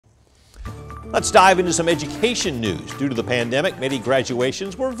Let's dive into some education news. Due to the pandemic, many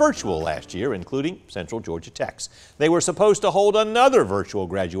graduations were virtual last year, including Central Georgia Tech's. They were supposed to hold another virtual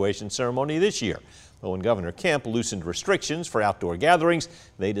graduation ceremony this year. But when Governor Kemp loosened restrictions for outdoor gatherings,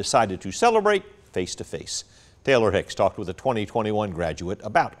 they decided to celebrate face-to-face. Taylor Hicks talked with a 2021 graduate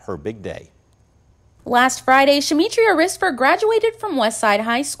about her big day. Last Friday, Shemetria Risper graduated from Westside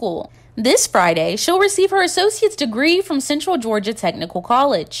High School. This Friday, she'll receive her associate's degree from Central Georgia Technical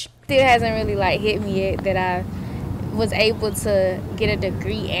College. Still hasn't really hit me yet that I was able to get a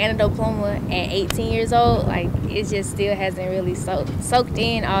degree and a diploma at 18 years old. It just still hasn't really soaked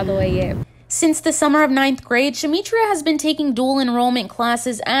in all the way yet. Since the summer of 9th grade, Shemetria has been taking dual enrollment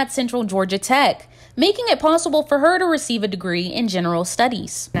classes at Central Georgia Tech, making it possible for her to receive a degree in general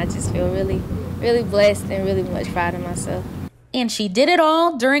studies. I just feel really, really blessed and really much pride in myself. And she did it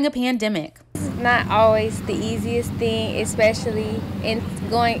all during a pandemic. It's not always the easiest thing, especially in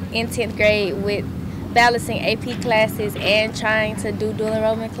going in 10th grade with balancing AP classes and trying to do dual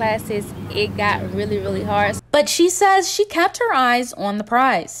enrollment classes. It got really, really hard. But she says she kept her eyes on the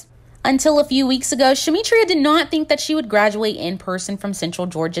prize. Until a few weeks ago, Shemetria did not think that she would graduate in person from Central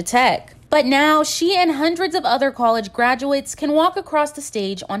Georgia Tech. But now she and hundreds of other college graduates can walk across the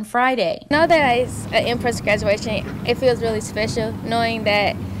stage on Friday. Know that it's an in-person graduation. It feels really special knowing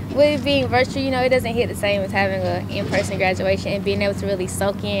that with it being virtual, it doesn't hit the same as having an in-person graduation and being able to really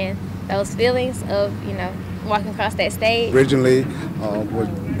soak in those feelings of, walking across that stage. Originally, we're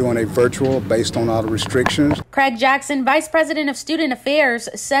doing a virtual based on all the restrictions. Craig Jackson, Vice President of Student Affairs,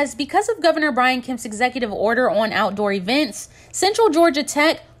 says because of Governor Brian Kemp's executive order on outdoor events, Central Georgia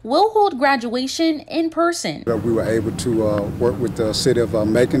Tech will hold graduation in person. We were able to work with the city of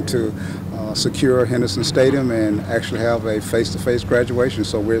Macon to secure Henderson Stadium and actually have a face-to-face graduation,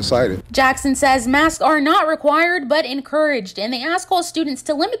 so we're excited. Jackson says masks are not required but encouraged, and they ask all students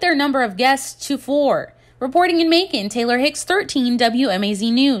to limit their number of guests to 4. Reporting in Macon, Taylor Hicks, 13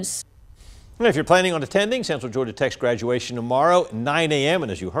 WMAZ News. And if you're planning on attending Central Georgia Tech's graduation tomorrow at 9 a.m.,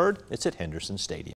 and as you heard, it's at Henderson Stadium.